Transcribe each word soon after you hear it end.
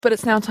But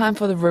it's now time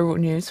for the Rural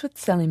News with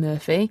Sally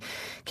Murphy.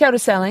 Kia ora,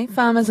 Sally.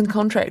 Farmers and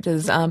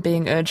contractors are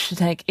being urged to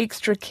take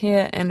extra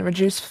care and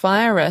reduce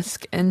fire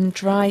risk in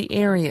dry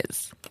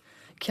areas.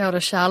 Kia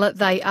ora, Charlotte.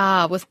 They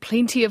are. With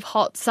plenty of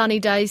hot, sunny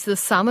days this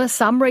summer,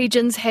 some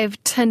regions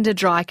have tinder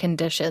dry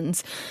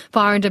conditions.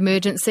 Fire and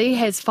Emergency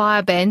has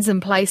fire bans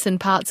in place in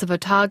parts of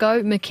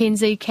Otago,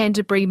 Mackenzie,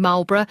 Canterbury,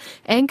 Marlborough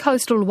and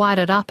coastal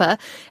Wairarapa,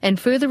 and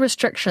further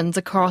restrictions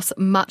across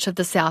much of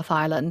the South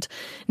Island.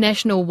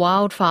 National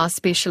wildfire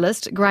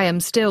specialist Graham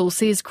Still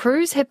says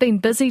crews have been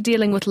busy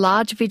dealing with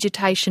large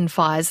vegetation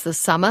fires this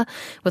summer,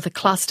 with a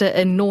cluster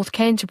in North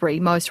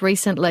Canterbury most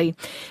recently.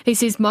 He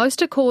says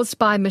most are caused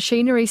by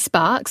machinery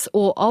sparks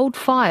or old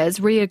fires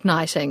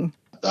reigniting.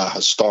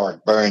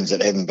 Historic burns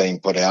that haven't been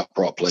put out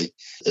properly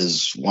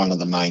is one of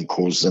the main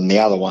causes, and the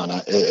other one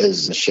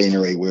is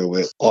machinery,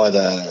 where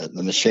either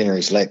the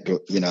machinery's lacked, a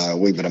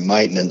wee bit of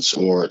maintenance,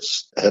 or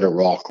it's hit a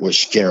rock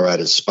which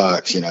generated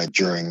sparks,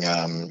 during,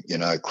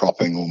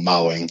 cropping or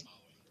mowing.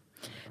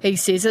 He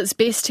says it's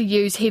best to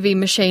use heavy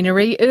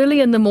machinery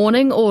early in the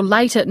morning or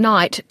late at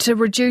night to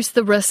reduce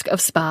the risk of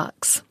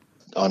sparks.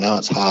 I know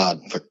it's hard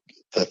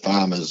for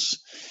farmers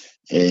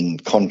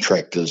and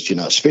contractors,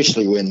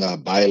 especially when they're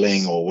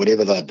baling or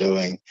whatever they're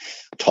doing,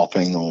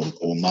 topping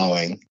or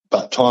mowing.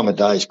 But time of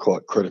day is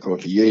quite critical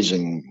if you're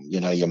using,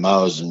 your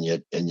mowers and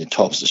your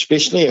tops,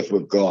 especially if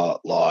we've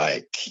got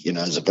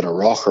there's a bit of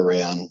rock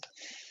around.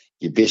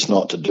 You're best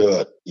not to do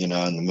it, in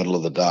the middle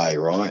of the day,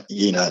 right?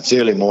 It's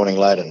early morning,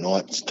 late at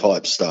night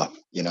type stuff,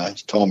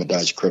 time of day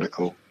is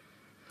critical.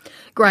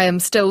 Graham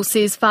Still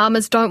says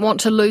farmers don't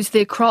want to lose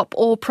their crop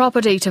or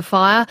property to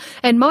fire,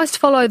 and most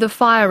follow the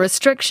fire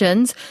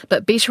restrictions,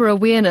 but better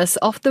awareness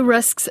of the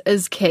risks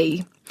is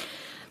key.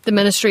 The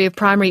Ministry of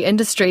Primary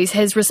Industries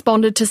has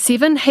responded to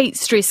 7 heat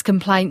stress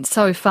complaints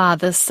so far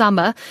this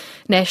summer.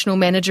 National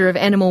Manager of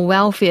Animal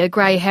Welfare,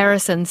 Gray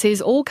Harrison,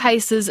 says all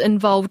cases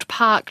involved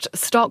parked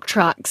stock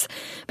trucks.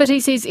 But he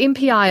says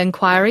MPI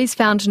inquiries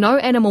found no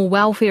animal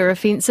welfare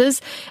offences,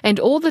 and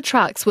all the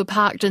trucks were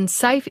parked in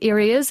safe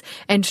areas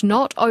and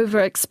not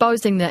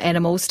overexposing the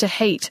animals to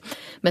heat.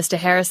 Mr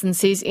Harrison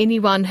says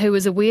anyone who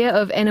is aware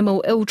of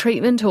animal ill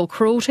treatment or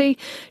cruelty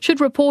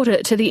should report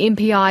it to the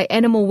MPI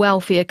Animal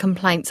Welfare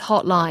Complaints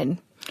Hotline.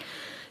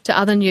 To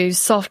other news,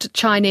 soft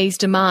Chinese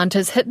demand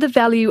has hit the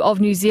value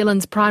of New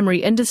Zealand's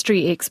primary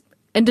industry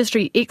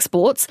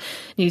exports.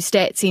 New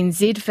Stats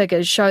NZ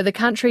figures show the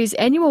country's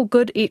annual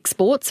good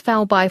exports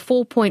fell by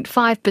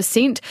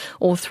 4.5%,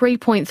 or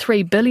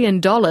 $3.3 billion,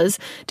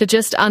 to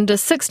just under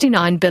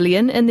 $69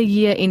 billion in the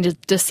year ended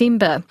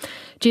December.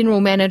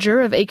 General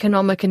Manager of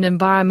Economic and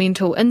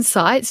Environmental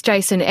Insights,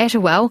 Jason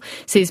Attewell,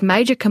 says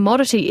major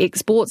commodity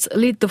exports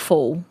led the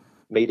fall.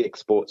 Meat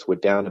exports were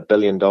down $1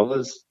 billion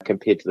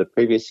compared to the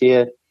previous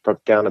year, from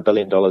down $1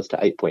 billion to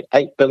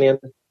 $8.8 billion.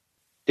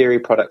 Dairy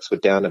products were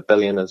down $1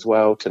 billion as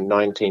well to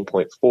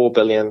 $19.4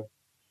 billion,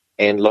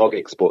 and log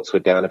exports were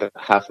down about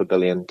 $500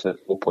 million to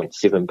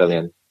 $4.7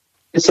 billion.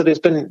 So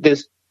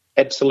there's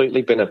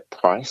absolutely been a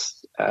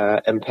price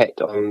impact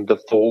on the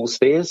falls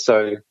there.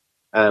 So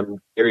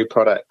dairy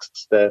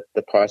products, the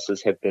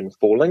prices have been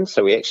falling.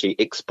 So we actually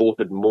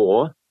exported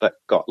more but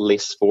got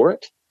less for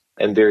it,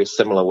 and very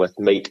similar with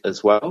meat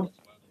as well.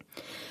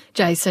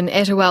 Jason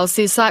Attewell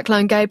says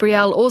Cyclone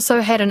Gabrielle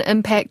also had an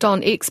impact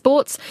on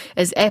exports,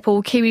 as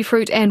apple,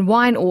 kiwifruit and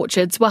wine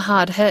orchards were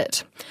hard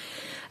hit.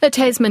 A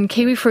Tasman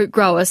kiwifruit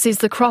grower says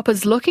the crop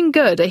is looking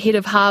good ahead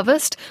of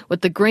harvest,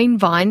 with the green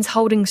vines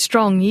holding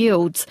strong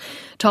yields.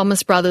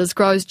 Thomas Brothers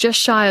grows just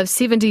shy of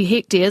 70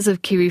 hectares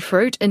of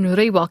kiwifruit in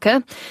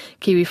Riwaka.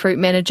 Kiwifruit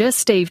manager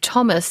Steve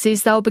Thomas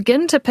says they'll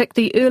begin to pick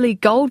the early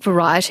gold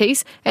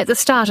varieties at the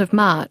start of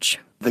March.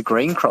 The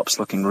green crop's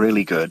looking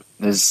really good.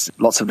 There's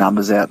lots of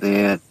numbers out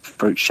there.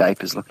 Fruit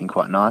shape is looking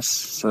quite nice,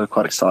 so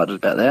quite excited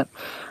about that.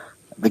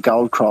 The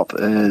gold crop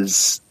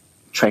is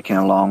tracking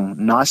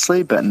along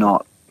nicely, but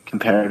not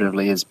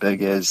comparatively as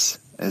big as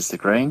the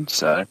green.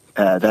 So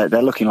they're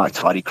looking like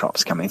tidy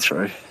crops coming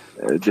through.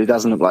 It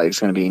doesn't look like there's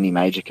going to be any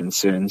major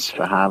concerns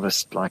for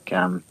harvest,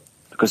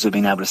 because we've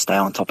been able to stay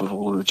on top of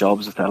all of the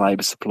jobs with our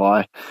labour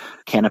supply.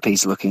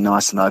 Canopy's looking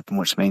nice and open,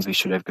 which means we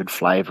should have good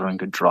flavour and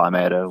good dry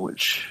matter,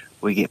 which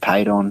we get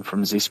paid on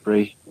from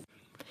Zespri.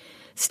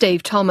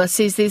 Steve Thomas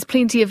says there's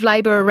plenty of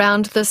labour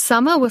around this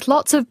summer, with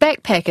lots of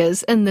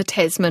backpackers in the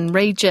Tasman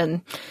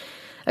region.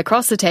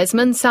 Across the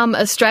Tasman, some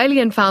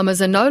Australian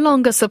farmers are no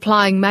longer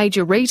supplying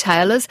major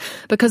retailers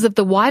because of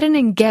the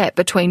widening gap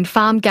between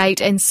farm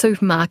gate and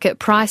supermarket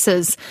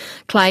prices.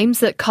 Claims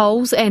that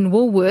Coles and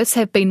Woolworths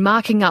have been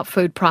marking up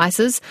food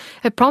prices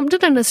have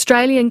prompted an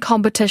Australian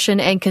Competition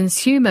and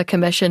Consumer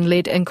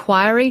Commission-led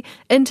inquiry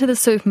into the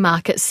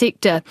supermarket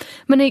sector.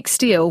 Monique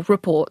Steele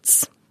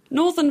reports.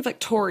 Northern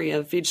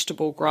Victoria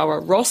vegetable grower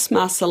Ross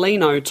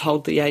Marcelino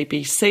told the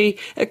ABC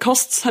it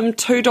costs him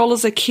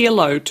 $2 a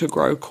kilo to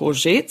grow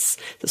courgettes.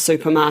 The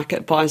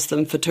supermarket buys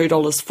them for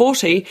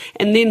 $2.40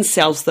 and then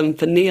sells them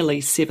for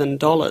nearly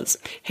 $7.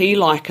 He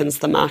likens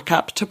the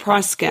markup to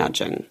price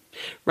gouging.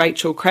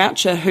 Rachel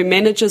Croucher, who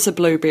manages a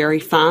blueberry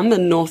farm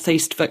in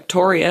northeast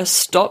Victoria,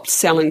 stopped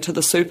selling to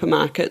the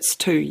supermarkets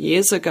 2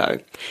 years ago.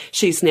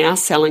 She's now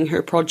selling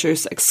her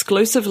produce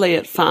exclusively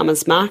at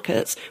farmers'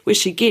 markets, where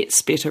she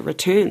gets better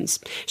returns.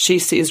 She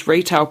says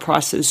retail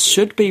prices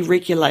should be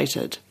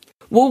regulated.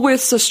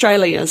 Woolworths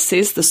Australia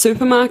says the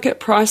supermarket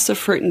price of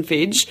fruit and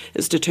veg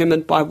is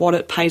determined by what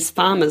it pays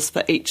farmers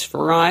for each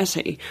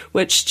variety,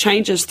 which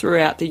changes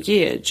throughout the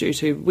year due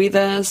to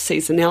weather,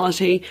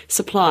 seasonality,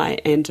 supply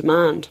and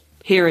demand.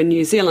 Here in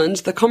New Zealand,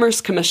 the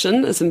Commerce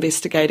Commission is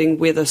investigating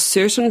whether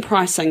certain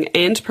pricing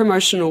and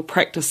promotional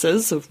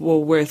practices of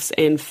Woolworths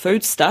and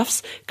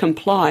foodstuffs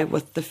comply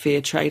with the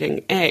Fair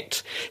Trading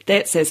Act.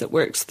 That's as it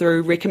works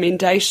through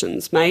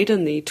recommendations made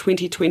in the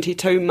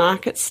 2022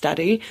 market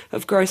study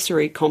of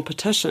grocery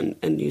competition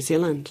in New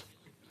Zealand.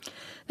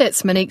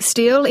 That's Monique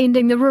Steele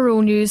ending the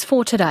rural news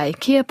for today.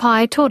 Kia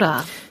pai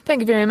tora.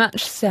 Thank you very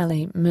much,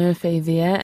 Sally Murphy there.